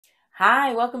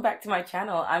Hi, welcome back to my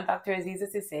channel. I'm Dr. Aziza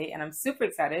Sise, and I'm super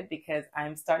excited because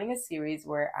I'm starting a series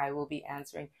where I will be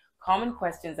answering common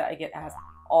questions that I get asked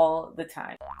all the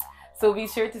time. So be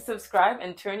sure to subscribe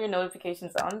and turn your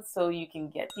notifications on so you can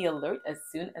get the alert as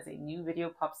soon as a new video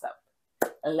pops up.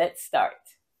 Let's start.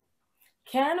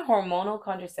 Can hormonal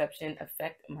contraception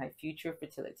affect my future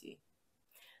fertility?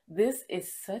 This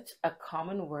is such a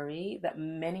common worry that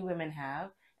many women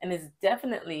have, and is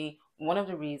definitely one of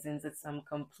the reasons that some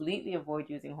completely avoid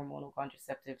using hormonal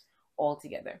contraceptives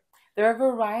altogether. There are a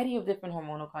variety of different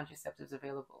hormonal contraceptives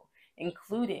available,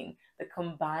 including the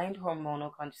combined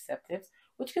hormonal contraceptives,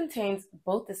 which contains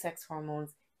both the sex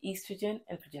hormones estrogen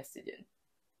and progesterone.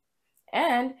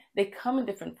 And they come in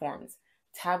different forms: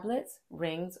 tablets,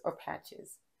 rings, or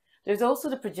patches. There's also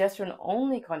the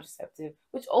progesterone-only contraceptive,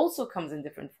 which also comes in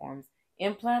different forms: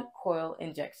 implant, coil,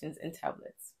 injections, and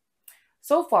tablets.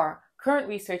 So far, current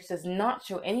research does not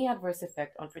show any adverse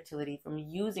effect on fertility from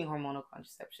using hormonal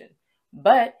contraception,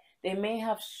 but they may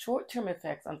have short-term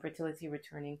effects on fertility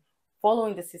returning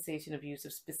following the cessation of use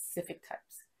of specific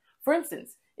types. For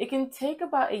instance, it can take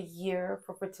about a year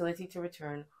for fertility to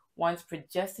return once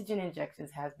progestogen injections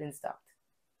has been stopped.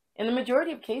 In the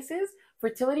majority of cases,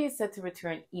 fertility is said to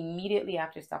return immediately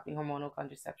after stopping hormonal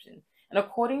contraception. And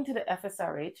according to the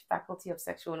FSRH, Faculty of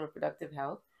Sexual and Reproductive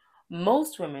Health,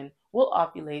 most women will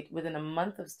ovulate within a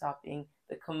month of stopping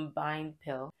the combined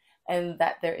pill, and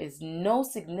that there is no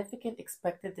significant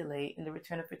expected delay in the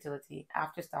return of fertility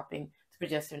after stopping the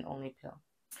progesterone-only pill.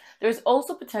 There is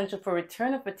also potential for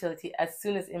return of fertility as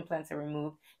soon as implants are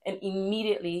removed and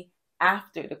immediately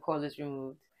after the coil is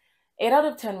removed. 8 out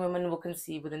of 10 women will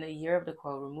conceive within a year of the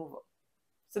coil removal.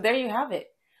 So there you have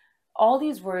it. All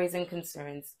these worries and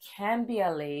concerns can be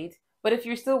allayed, but if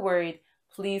you're still worried,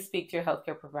 please speak to your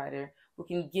healthcare provider who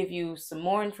can give you some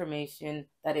more information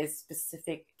that is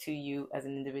specific to you as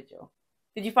an individual.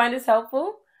 Did you find this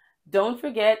helpful? Don't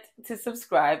forget to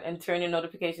subscribe and turn your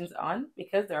notifications on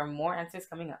because there are more answers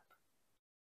coming up.